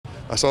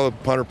I saw the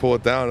punter pull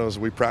it down.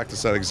 We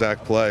practiced that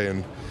exact play,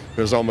 and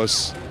it was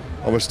almost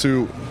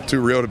too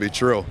real to be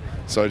true.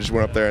 So I just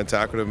went up there and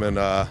tackled him, and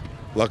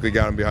luckily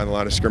got him behind the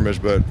line of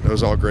scrimmage. But it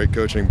was all great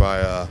coaching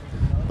by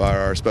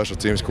our special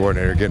teams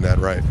coordinator getting that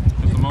right.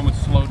 Does the moment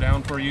slow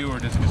down for you, or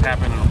does it just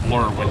happen in a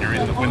blur when you're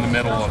in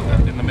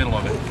the middle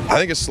of it? I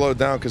think it slowed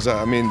down because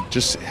I mean,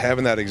 just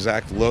having that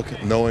exact look,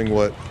 knowing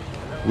what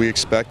we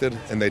expected,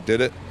 and they did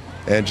it,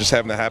 and just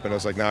having that happen, I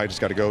was like, now I just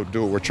got to go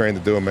do what we're trained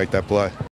to do and make that play.